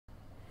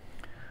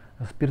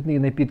Спиртные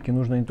напитки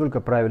нужно не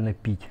только правильно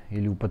пить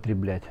или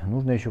употреблять,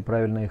 нужно еще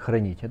правильно их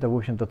хранить. Это, в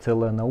общем-то,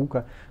 целая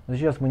наука. Но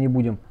сейчас мы не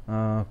будем,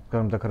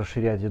 скажем так,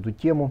 расширять эту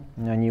тему.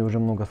 О ней уже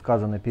много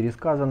сказано,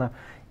 пересказано.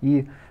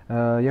 И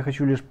я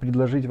хочу лишь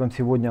предложить вам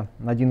сегодня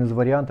один из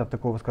вариантов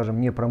такого,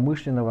 скажем, не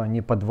промышленного,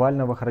 не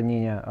подвального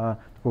хранения, а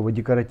такого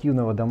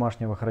декоративного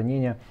домашнего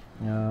хранения,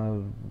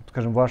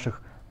 скажем,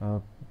 ваших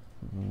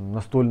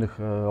настольных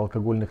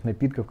алкогольных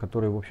напитков,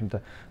 которые, в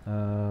общем-то,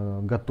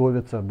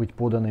 готовятся быть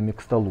поданными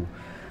к столу.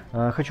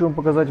 Хочу вам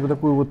показать вот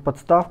такую вот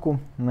подставку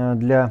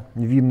для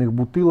винных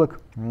бутылок.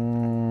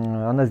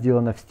 Она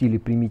сделана в стиле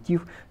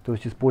примитив, то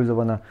есть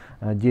использовано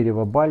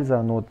дерево бальза,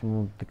 оно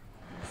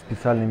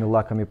специальными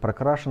лаками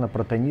прокрашено,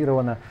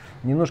 протонировано.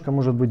 Немножко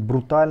может быть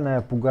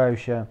брутальная,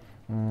 пугающая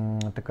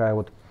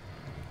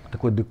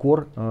такой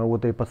декор у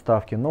этой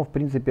подставки, но в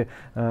принципе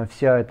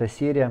вся эта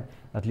серия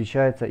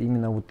отличается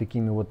именно вот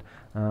таким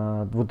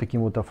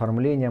вот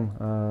оформлением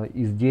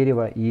из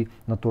дерева и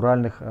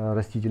натуральных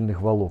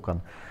растительных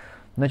волокон.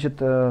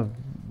 Значит, у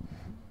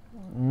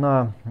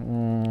нас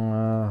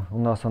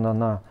она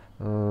на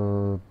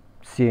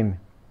 7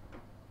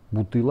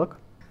 бутылок.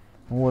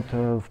 Вот,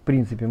 в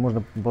принципе,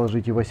 можно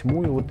положить и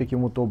 8-ю вот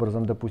таким вот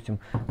образом, допустим.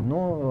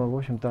 Но, в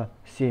общем-то,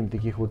 7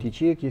 таких вот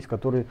ячеек есть,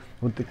 которые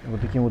вот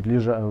таким вот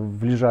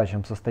в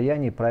лежачем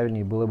состоянии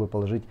правильнее было бы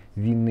положить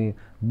винные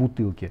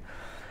бутылки.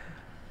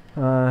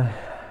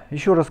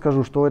 Еще раз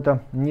скажу, что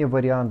это не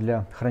вариант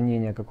для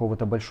хранения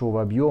какого-то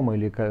большого объема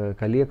или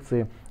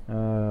коллекции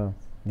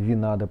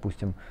вина,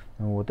 допустим.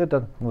 Вот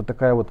это вот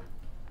такая вот,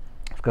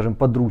 скажем,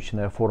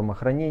 подручная форма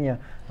хранения.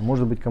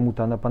 Может быть,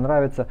 кому-то она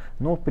понравится,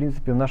 но в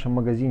принципе в нашем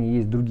магазине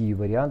есть другие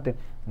варианты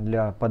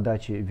для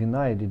подачи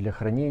вина или для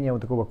хранения,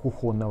 вот такого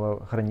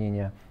кухонного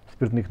хранения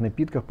спиртных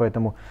напитков.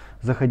 Поэтому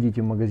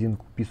заходите в магазин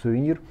 «Купи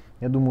сувенир».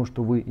 Я думаю,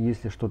 что вы,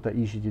 если что-то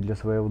ищете для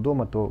своего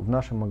дома, то в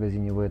нашем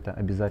магазине вы это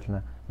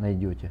обязательно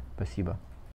найдете. Спасибо.